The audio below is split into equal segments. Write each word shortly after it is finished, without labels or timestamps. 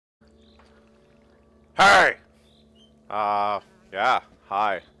Hey! Yeah,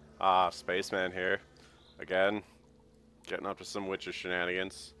 hi. Spaceman here. Again, getting up to some Witcher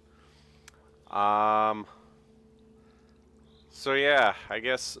shenanigans. So yeah, I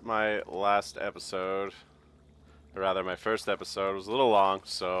guess my last episode, or rather my first episode, was a little long,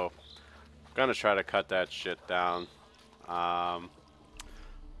 so I'm gonna try to cut that shit down. But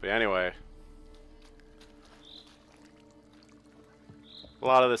anyway, a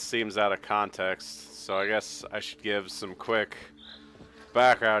lot of this seems out of context, so I guess I should give some quick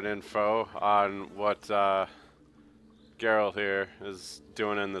background info on what Geralt here is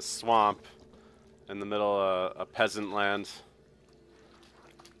doing in the swamp in the middle of a peasant land.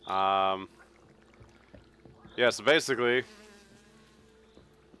 Yeah, so basically,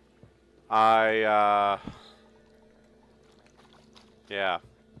 yeah,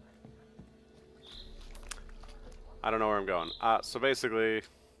 I don't know where I'm going. So basically,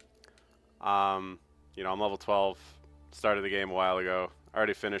 you know, I'm level 12, started the game a while ago,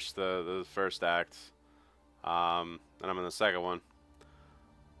 already finished the first act, and I'm in the second one.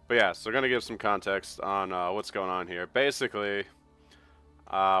 But yeah, so we're gonna give some context on what's going on here. Basically,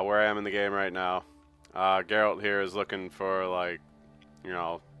 where I am in the game right now, Geralt here is looking for, like, you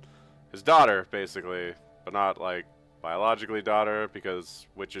know, his daughter, basically, but not, like, biologically daughter, because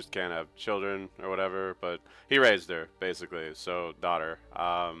witchers can't have children or whatever, but he raised her, basically, so daughter.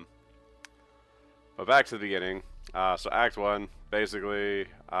 But back to the beginning. So Act 1, basically,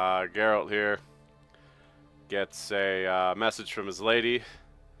 Geralt here gets a message from his lady,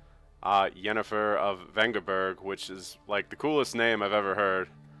 Yennefer of Vengerberg, which is, like, the coolest name I've ever heard.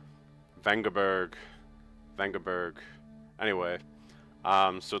 Vengerberg. Anyway,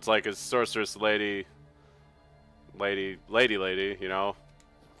 so it's like his sorceress lady, you know.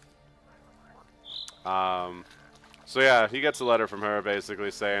 So yeah, he gets a letter from her basically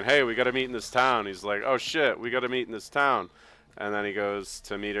saying, hey, we gotta meet in this town. He's like, oh shit, we gotta meet in this town. And then he goes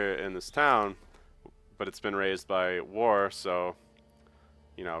to meet her in this town, but it's been raised by war, so,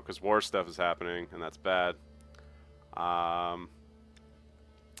 you know, because war stuff is happening, and that's bad.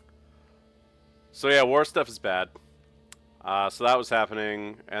 So yeah, war stuff is bad. So that was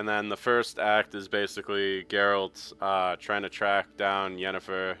happening, and then the first act is basically Geralt trying to track down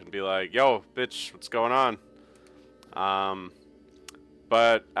Yennefer and be like, yo, bitch, what's going on?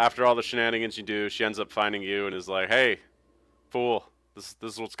 But after all the shenanigans you do, she ends up finding you and is like, hey, fool, this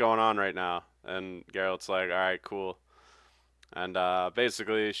is what's going on right now. And Geralt's like, alright, cool. And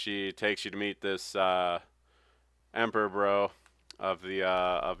basically she takes you to meet this Emperor bro of the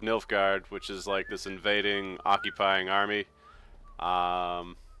of Nilfgaard, which is like this invading, occupying army.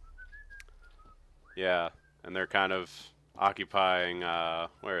 Yeah, and they're kind of occupying,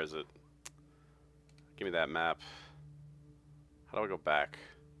 where is it? Give me that map. How do I go back?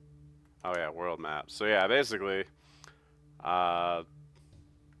 Oh yeah, world map. So yeah, basically, I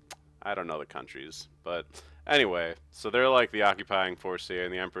don't know the countries, but anyway, so they're like the occupying force here,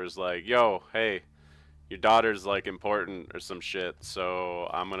 and the Emperor's like, yo, hey, your daughter's like important or some shit, so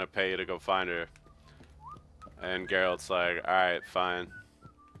I'm gonna pay you to go find her. And Geralt's like, alright, fine.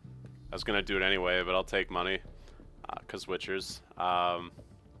 I was gonna do it anyway, but I'll take money, cause witchers.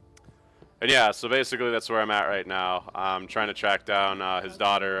 And yeah, so basically that's where I'm at right now. I'm trying to track down his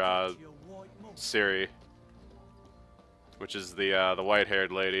daughter, Ciri, which is the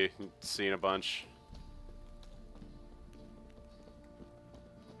white-haired lady. You've seen a bunch.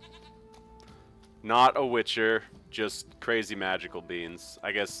 Not a witcher, just crazy magical beans.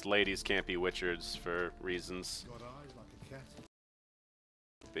 I guess ladies can't be witchers for reasons.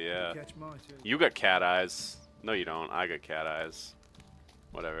 But yeah, you got cat eyes. No, you don't. I got cat eyes.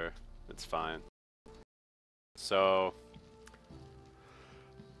 Whatever. It's fine. So,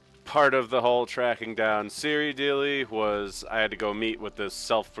 part of the whole tracking down Ciri dealy was I had to go meet with this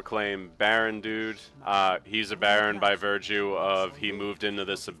self-proclaimed Baron dude. He's a Baron by virtue of he moved into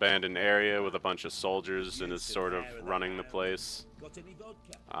this abandoned area with a bunch of soldiers and is sort of running the place.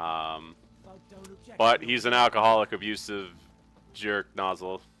 But he's an alcoholic, abusive jerk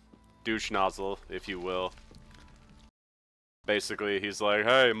nozzle. Douche nozzle, if you will. Basically, he's like,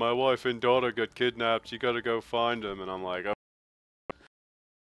 hey, my wife and daughter got kidnapped, you gotta go find them. And I'm like, oh.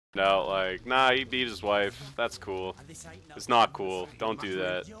 No, like, nah, he beat his wife. That's cool. It's not cool. Don't do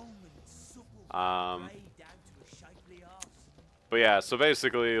that. But yeah, so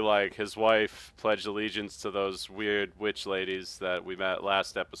basically, like, his wife pledged allegiance to those weird witch ladies that we met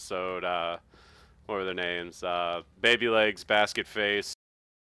last episode. What were their names? Baby Legs, Basket Face,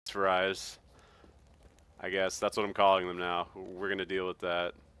 for Eyes. I guess that's what I'm calling them now. We're gonna deal with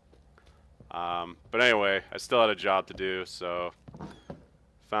that. But anyway, I still had a job to do, so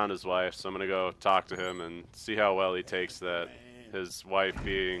found his wife, so I'm gonna go talk to him and see how well he takes that. His wife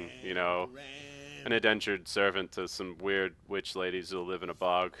being, you know, an indentured servant to some weird witch ladies who live in a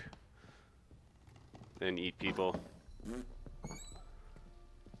bog and eat people.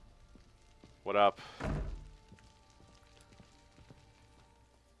 What up?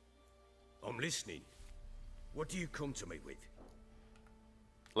 I'm listening. What do you come to me with?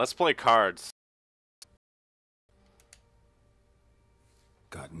 Let's play cards.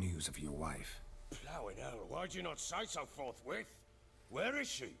 Got news of your wife. Plowing hell, why'd you not say so forthwith? Where is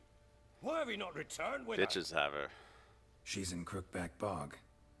she? Why have you not returned with her? Bitches have her. She's in Crookback Bog.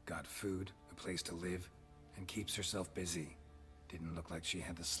 Got food, a place to live, and keeps herself busy. Didn't look like she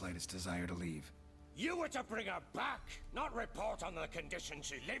had the slightest desire to leave. You were to bring her back, not report on the conditions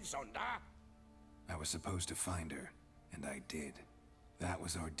she lives under. I was supposed to find her, and I did. That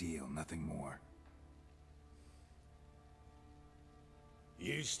was our deal, nothing more.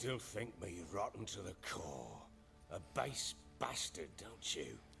 You still think me rotten to the core. A base bastard, don't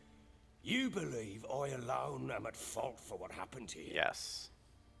you? You believe I alone am at fault for what happened here? Yes.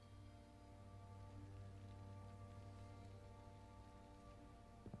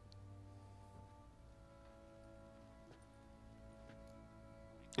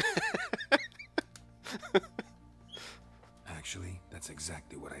 Actually, that's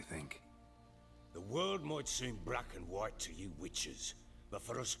exactly what I think. The world might seem black and white to you witches, but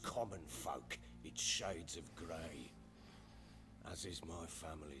for us common folk, it's shades of grey. As is my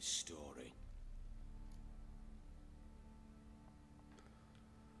family's story.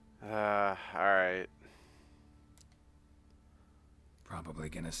 Alright. Probably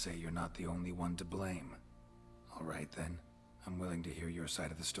gonna say you're not the only one to blame. Alright then, I'm willing to hear your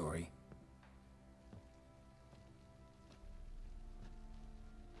side of the story.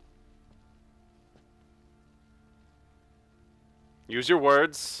 Use your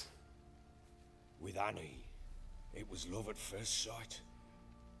words. With Annie, it was love at first sight.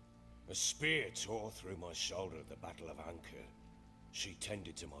 A spear tore through my shoulder at the Battle of Anchor. She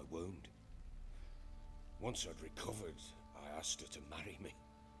tended to my wound. Once I'd recovered, I asked her to marry me.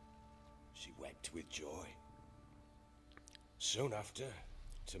 She wept with joy. Soon after,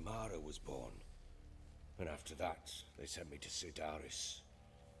 Tamara was born. And after that, they sent me to Sidaris.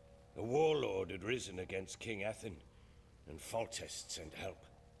 A warlord had risen against King Ethan, and Foltest sent help.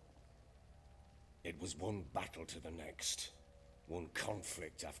 It was one battle to the next, one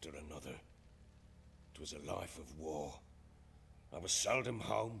conflict after another. It was a life of war. I was seldom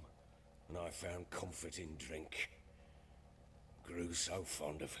home, and I found comfort in drink. Grew so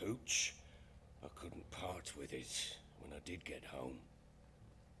fond of hooch, I couldn't part with it when I did get home.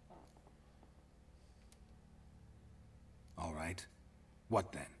 All right.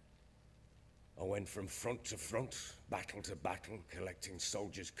 What then? I went from front to front, battle to battle, collecting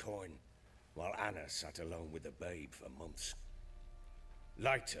soldiers' coin, while Anna sat alone with the babe for months.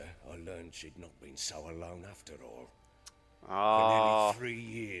 Later, I learned she'd not been so alone after all. Oh, For nearly 3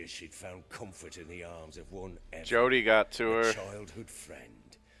 years, she'd found comfort in the arms of one Evan, Jody got to a her. childhood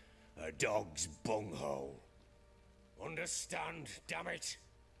friend, a dog's bunghole. Understand, damn it?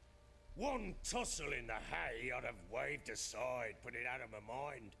 One tussle in the hay I'd have waved aside, put it out of my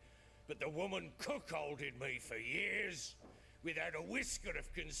mind. But the woman cuckolded me for years, without a whisker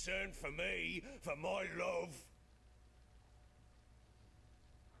of concern for me, for my love.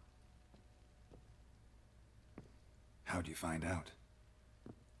 How'd you find out?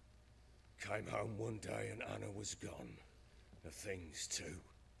 Came home one day and Anna was gone. The things too.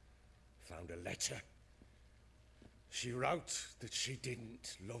 Found a letter. She wrote that she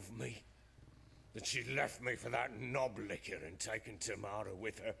didn't love me. That she'd left me for that knob licker and taken Tamara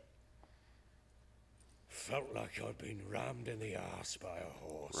with her. Felt like I'd been rammed in the arse by a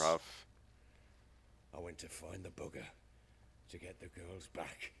horse. Rough. I went to find the bugger, to get the girls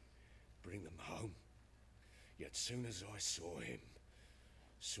back, bring them home. Yet soon as I saw him,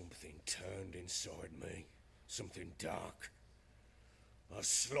 something turned inside me, something dark. I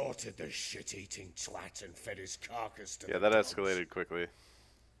slaughtered the shit-eating twat and fed his carcass to Yeah, the that dogs. escalated quickly.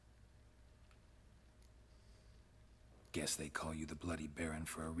 Guess they call you the Bloody Baron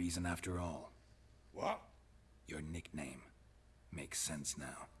for a reason after all. What? Your nickname. Makes sense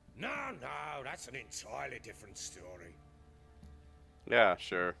now. No, that's an entirely different story. Yeah,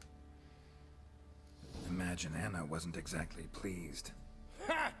 sure. Imagine Anna wasn't exactly pleased.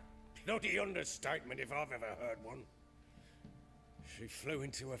 Ha! Bloody understatement if I've ever heard one. She flew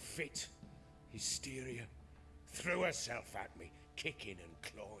into a fit, hysteria, threw herself at me, kicking and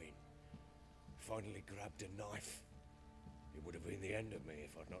clawing. Finally grabbed a knife. It would have been the end of me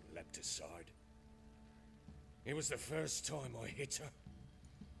if I'd not leapt aside. It was the first time I hit her.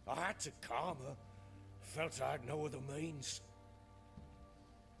 I had to calm her. Felt I had no other means.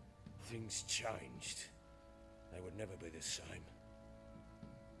 Things changed. They would never be the same.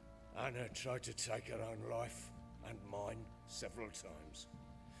 Anna tried to take her own life, and mine, several times.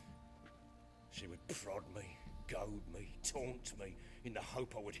 She would prod me, goad me, taunt me, in the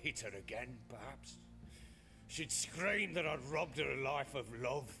hope I would hit her again, perhaps. She'd scream that I'd robbed her life of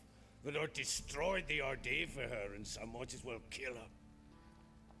love, that I'd destroyed the idea for her, and so might as well kill her.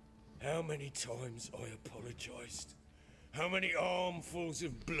 How many times I apologized. How many armfuls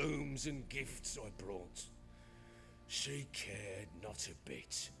of blooms and gifts I brought. She cared not a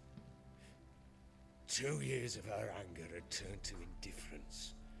bit. 2 years of her anger had turned to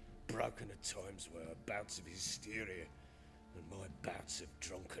indifference, broken at times were her bouts of hysteria and my bouts of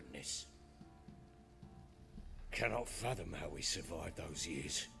drunkenness. Cannot fathom how we survived those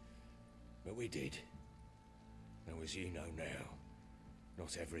years, but we did. Though as you know now,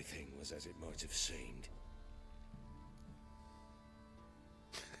 not everything was as it might have seemed.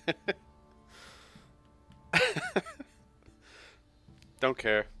 Don't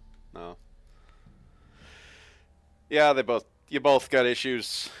care. No. Yeah, you both got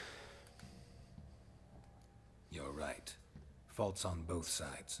issues. You're right. Faults on both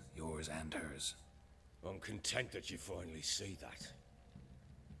sides, yours and hers. I'm content that you finally see that.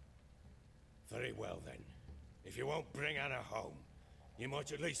 Very well then. If you won't bring Anna home, you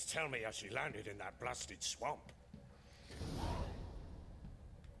might at least tell me how she landed in that blasted swamp.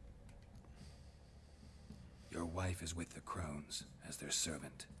 Your wife is with the Crones, as their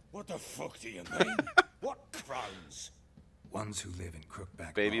servant. What the fuck do you mean? What crones? Ones who live in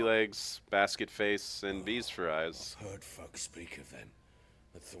Crookback Baby Bog. legs, basket face, and bees for eyes. I've heard folk speak of them,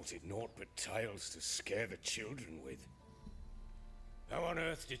 but thought it naught but tales to scare the children with. How on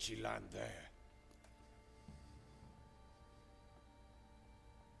earth did she land there?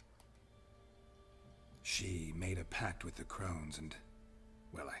 She made a pact with the Crones and,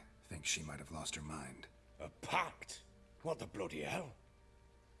 well, I think she might have lost her mind. A pact? What the bloody hell?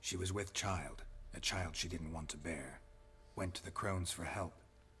 She was with child, a child she didn't want to bear. Went to the Crones for help.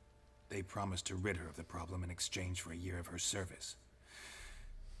 They promised to rid her of the problem in exchange for a year of her service.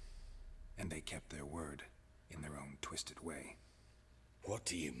 And they kept their word, in their own twisted way. What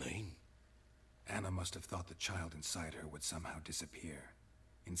do you mean? Anna must have thought the child inside her would somehow disappear.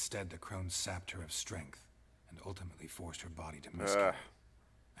 Instead, the Crones sapped her of strength, and ultimately forced her body to miscarry.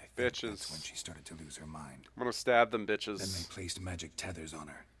 I think bitches. that's when she started to lose her mind. I'm gonna stab them bitches. Then they placed magic tethers on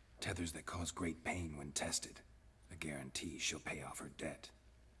her. Tethers that cause great pain when tested. A guarantee she'll pay off her debt.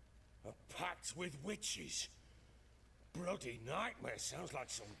 A pact with witches? Bloody nightmare, sounds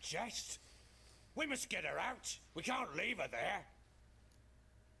like some jest. We must get her out. We can't leave her there.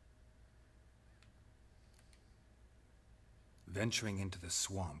 Venturing into the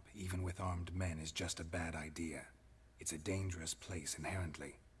swamp, even with armed men, is just a bad idea. It's a dangerous place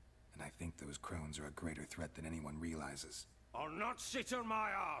inherently, and I think those Crones are a greater threat than anyone realizes. I'll not sit on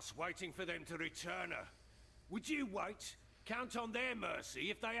my ass waiting for them to return her. Would you wait? Count on their mercy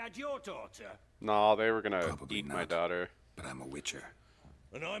if they had your daughter? No, they were gonna Probably eat my not. daughter. But I'm a witcher.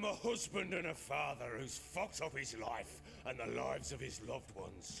 And I'm a husband and a father who's fucked up his life and the lives of his loved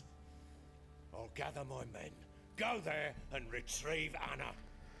ones. I'll gather my men, go there and retrieve Anna.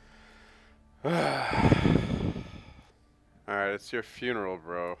 Alright, it's your funeral,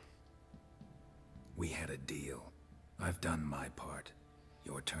 bro. We had a deal. I've done my part.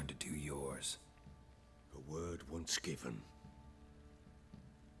 Your turn to do yours. A word once given.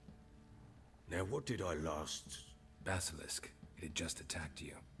 Now what did I last... Basilisk. It had just attacked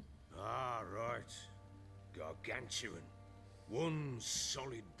you. Ah, right. Gargantuan. One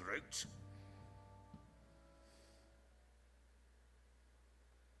solid brute.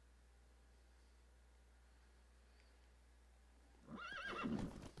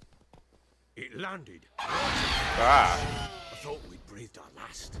 It landed. Ah! I thought we'd breathed our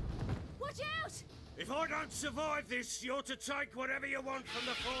last. Watch out! If I don't survive this, you're to take whatever you want from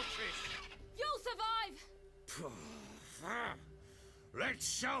the fortress. You'll survive! Let's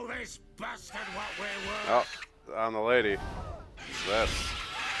show this bastard what we're worth. Oh, on the lady. What's this?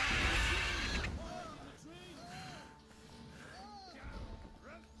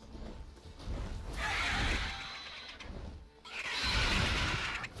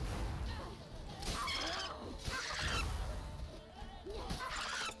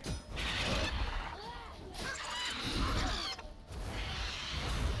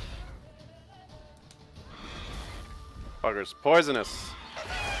 Bugger's poisonous.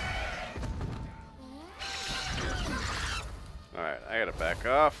 Alright, I gotta back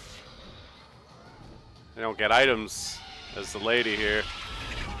off. I don't get items as the lady here.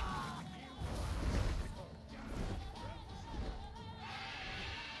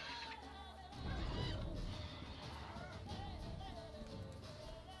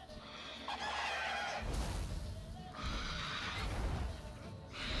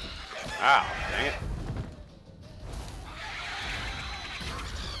 Ow, dang it.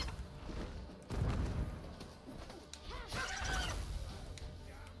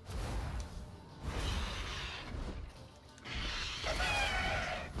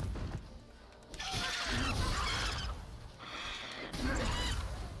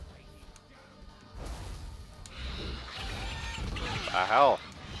 The hell?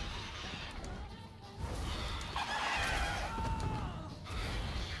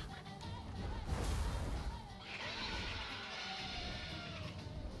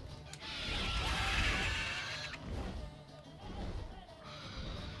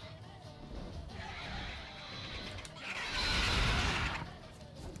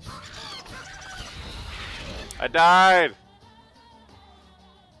 I died!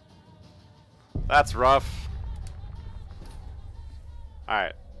 That's rough.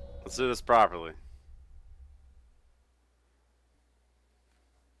 Alright, let's do this properly.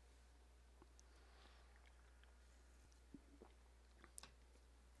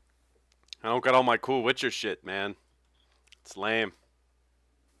 I don't got all my cool Witcher shit, man. It's lame.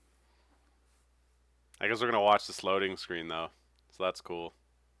 I guess we're gonna watch this loading screen though, so that's cool.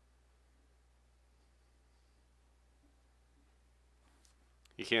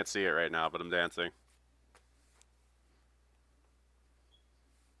 You can't see it right now, but I'm dancing.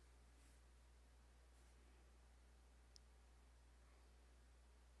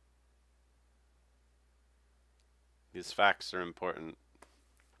 These facts are important.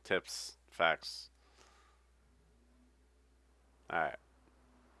 Tips, facts. Alright.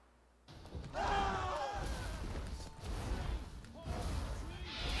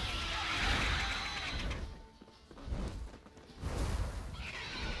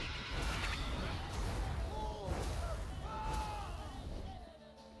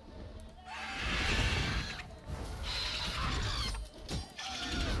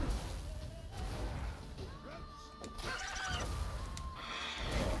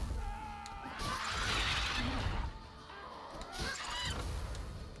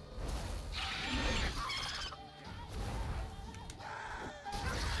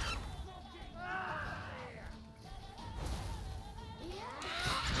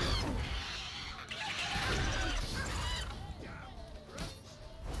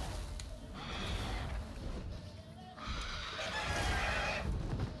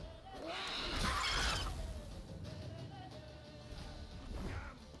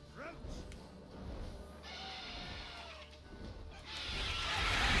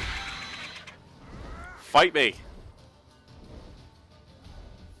 Fight me!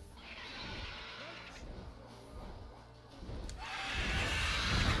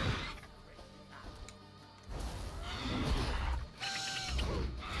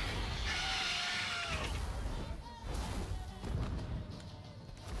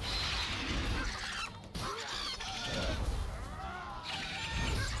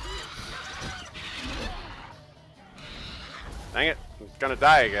 Dang it, I'm gonna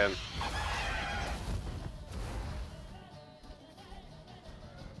die again.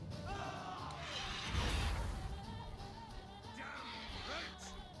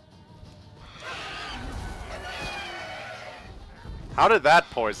 How did that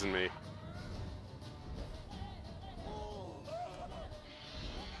poison me?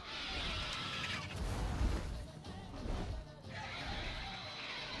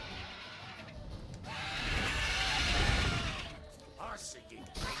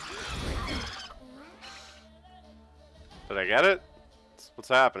 Did I get it? What's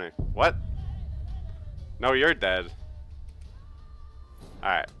happening? What? No, you're dead.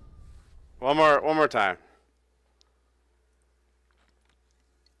 Alright. One more time.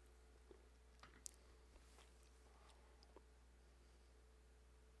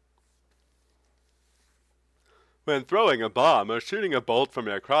 When throwing a bomb or shooting a bolt from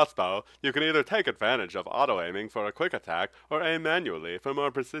your crossbow, you can either take advantage of auto-aiming for a quick attack or aim manually for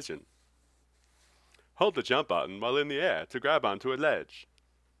more precision. Hold the jump button while in the air to grab onto a ledge.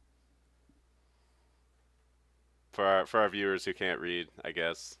 For our viewers who can't read, I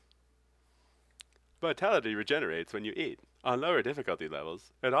guess. Vitality regenerates when you eat. On lower difficulty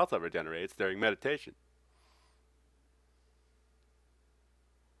levels, it also regenerates during meditation.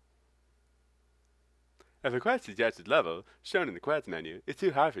 If a quest suggested level, shown in the quest menu, is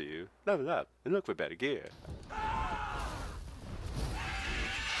too high for you, level up and look for better gear.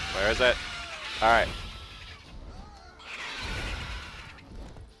 Where is it? Alright.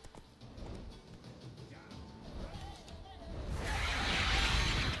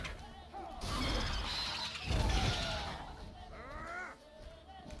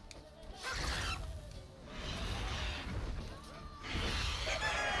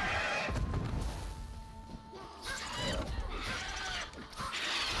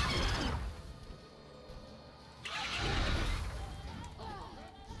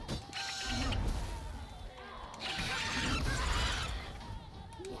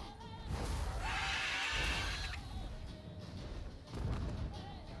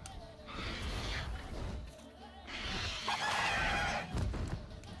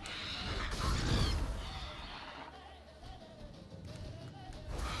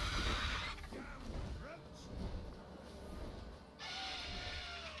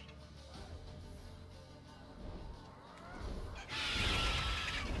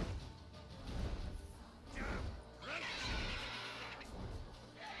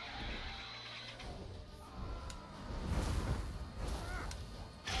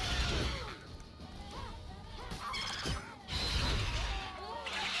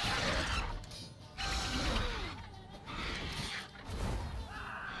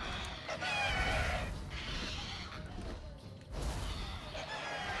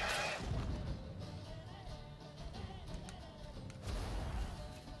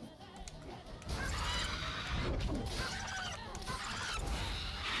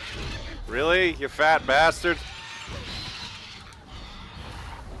 Really? You fat bastard?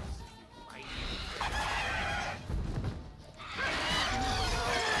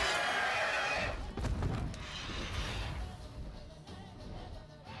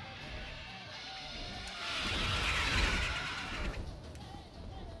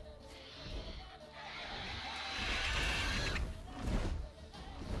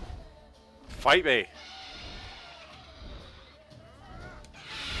 Fight me.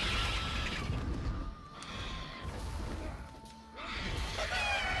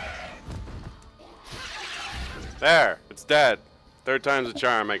 There, it's dead. Third time's a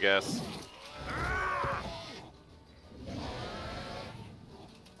charm, I guess.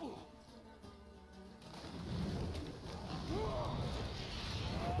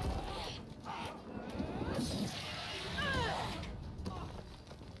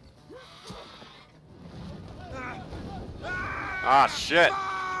 Ah, shit.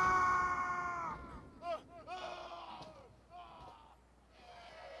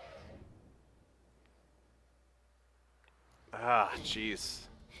 Ah, jeez.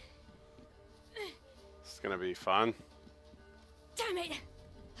 This is gonna be fun. Damn it!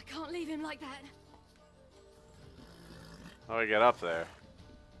 I can't leave him like that. How do I get up there?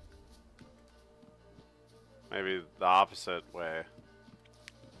 Maybe the opposite way.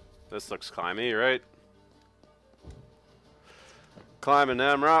 This looks climby, right? Climbing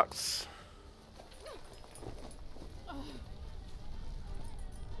them rocks.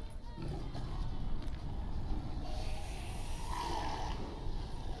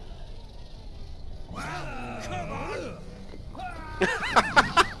 Come on!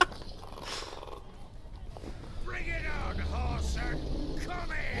 Bring it on, horser! Come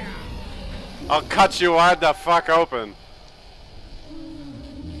here! I'll cut you wide the fuck open.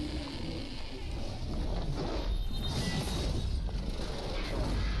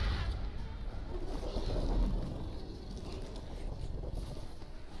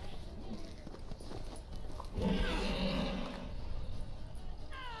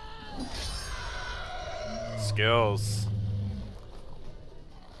 Skills.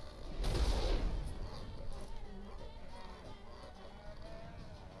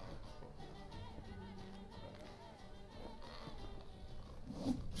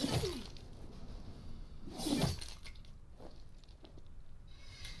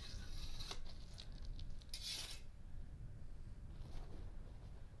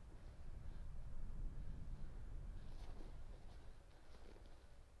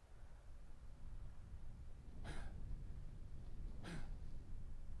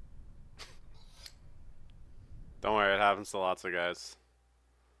 Don't worry, it happens to lots of guys.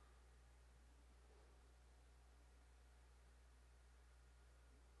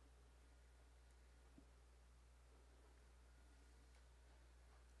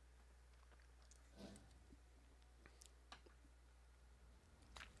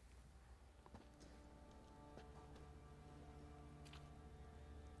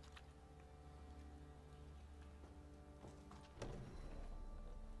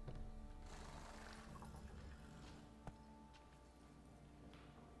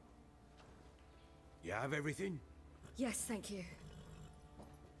 You have everything? Yes, thank you.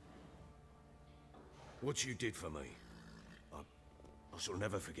 What you did for me, I shall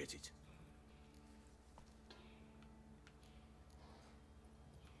never forget it.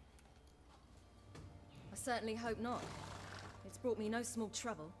 I certainly hope not. It's brought me no small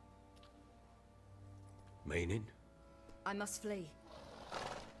trouble. Meaning? I must flee.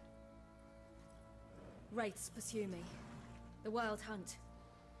 Wraiths pursue me. The Wild Hunt.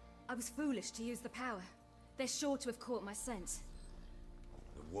 I was foolish to use the power. They're sure to have caught my scent.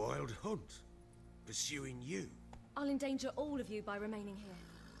 The Wild Hunt? Pursuing you? I'll endanger all of you by remaining here.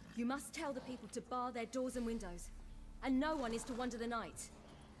 You must tell the people to bar their doors and windows. And no one is to wander the night.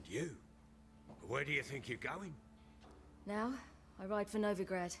 And you? Where do you think you're going? Now, I ride for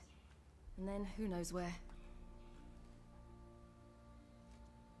Novigrad. And then, who knows where.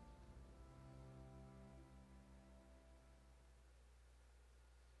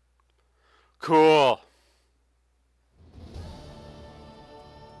 Cool.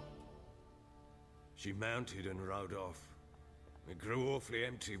 She mounted and rode off. It grew awfully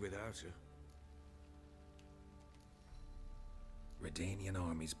empty without her. Redanian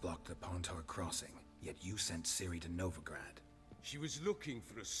armies blocked the Pontar crossing, yet you sent Ciri to Novigrad. She was looking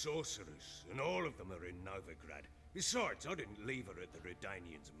for a sorceress, and all of them are in Novigrad. Besides, I didn't leave her at the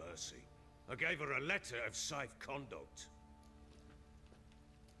Redanians' mercy. I gave her a letter of safe conduct.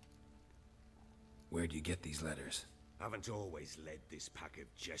 Where'd you get these letters? Haven't always led this pack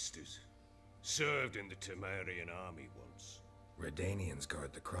of jesters. Served in the Temerian army once. Redanians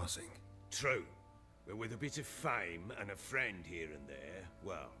guard the crossing. True, but with a bit of fame and a friend here and there,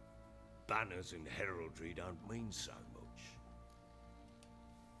 well, banners and heraldry don't mean so much.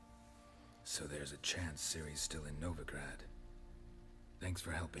 So there's a chance Ciri's still in Novigrad. Thanks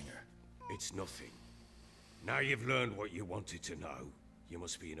for helping her. It's nothing. Now you've learned what you wanted to know, you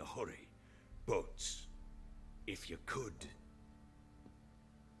must be in a hurry. But, if you could...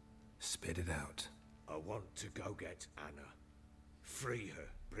 Spit it out. I want to go get Anna. Free her,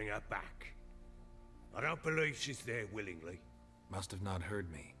 bring her back. I don't believe she's there willingly. Must have not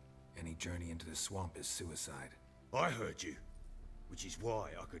heard me. Any journey into the swamp is suicide. I heard you, which is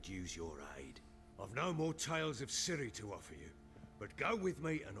why I could use your aid. I've no more tales of Ciri to offer you, but go with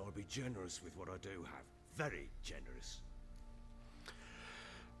me and I'll be generous with what I do have. Very generous.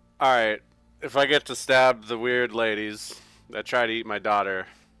 Alright, if I get to stab the weird ladies that try to eat my daughter,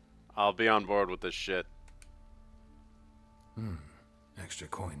 I'll be on board with this shit. Extra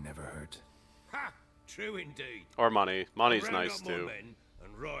coin never hurt. Ha! True indeed. Or money. Money's Round nice up more too. men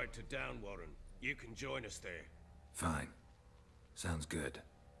and ride to Downwarren. You can join us there. Fine. Sounds good.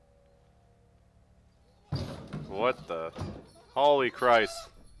 What the? Holy Christ.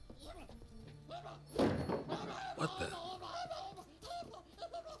 What the?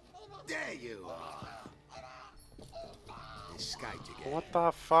 There you are. Escaped again. What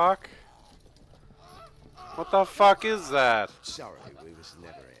the fuck? What the fuck is that? Sorry, we was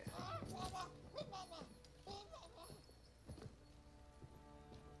never here.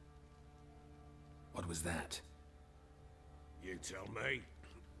 What was that? You tell me.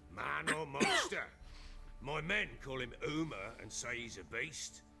 Man or monster? My men call him Uma and say he's a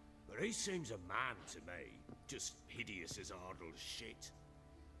beast, but he seems a man to me. Just hideous as Ardle's shit.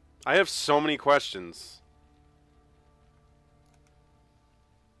 I have so many questions.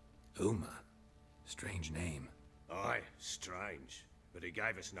 Uma. Strange name. Aye, strange. But he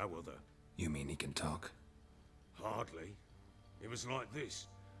gave us no other. You mean he can talk? Hardly. It was like this.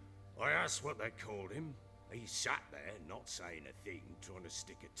 I asked what they called him. He sat there, not saying a thing, trying to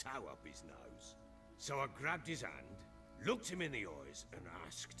stick a toe up his nose. So I grabbed his hand, looked him in the eyes, and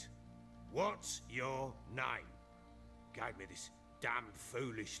asked, "What's your name?" Gave me this damn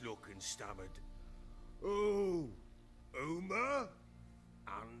foolish look and stammered, "Oh, Uma?"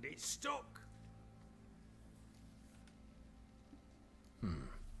 And it stuck.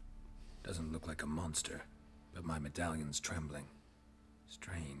 Doesn't look like a monster, but my medallion's trembling.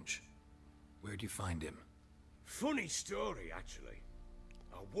 Strange. Where'd you find him? Funny story, actually.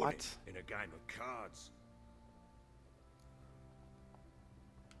 I won What? it in a game of cards.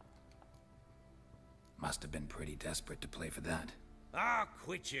 Must have been pretty desperate to play for that. Ah,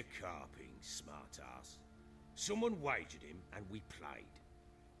 quit your carping, smartass. Someone wagered him, and we played.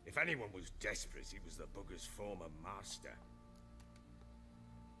 If anyone was desperate, it was the bugger's former master.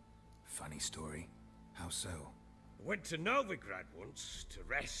 Funny story. How so? I went to Novigrad once to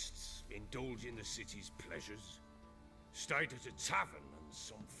rest, indulge in the city's pleasures. Stayed at a tavern, and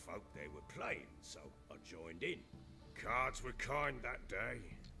some folk there were playing, so I joined in. Cards were kind that day.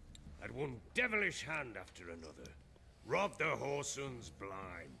 Had one devilish hand after another. Robbed the whoresun's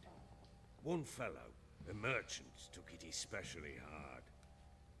blind. One fellow, a merchant, took it especially hard.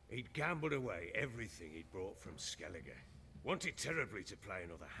 He'd gambled away everything he'd brought from Skellige. Wanted terribly to play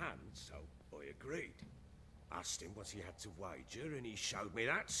another hand, so I agreed. Asked him what he had to wager, and he showed me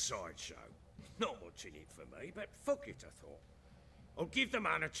that sideshow. Not much in it for me, but fuck it, I thought. I'll give the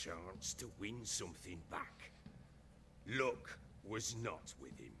man a chance to win something back. Luck was not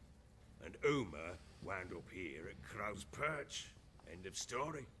with him, and Uma wound up here at Crow's Perch. End of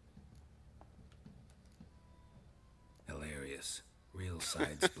story. Hilarious. Real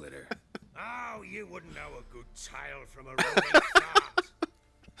side splitter. Oh, you wouldn't know a good tale from a rolling fart.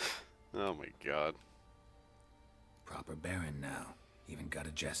 Oh my god. Proper baron now. Even got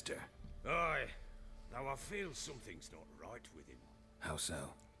a jester. Aye, though I feel something's not right with him. How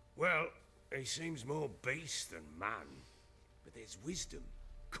so? Well, he seems more beast than man. But there's wisdom,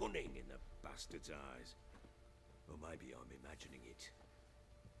 cunning in the bastard's eyes. Or maybe I'm imagining it.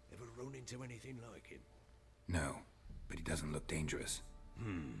 Ever run into anything like him? No, but he doesn't look dangerous.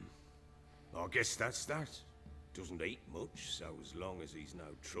 I guess that's that. Doesn't eat much, so as long as he's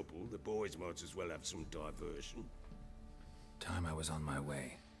no trouble, the boys might as well have some diversion. Time I was on my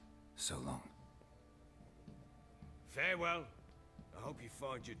way. So long. Farewell. I hope you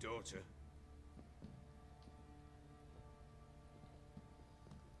find your daughter.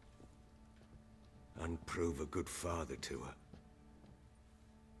 And prove a good father to her.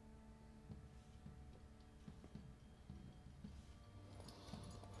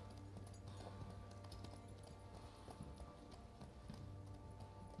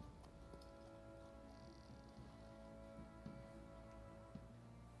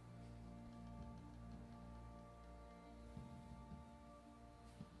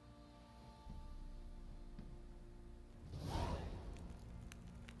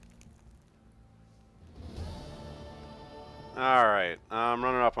 Alright, I'm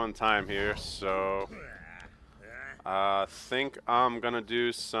running up on time here, so think I'm gonna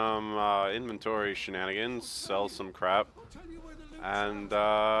do some inventory shenanigans, sell some crap, and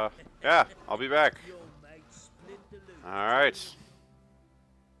yeah, I'll be back. Alright.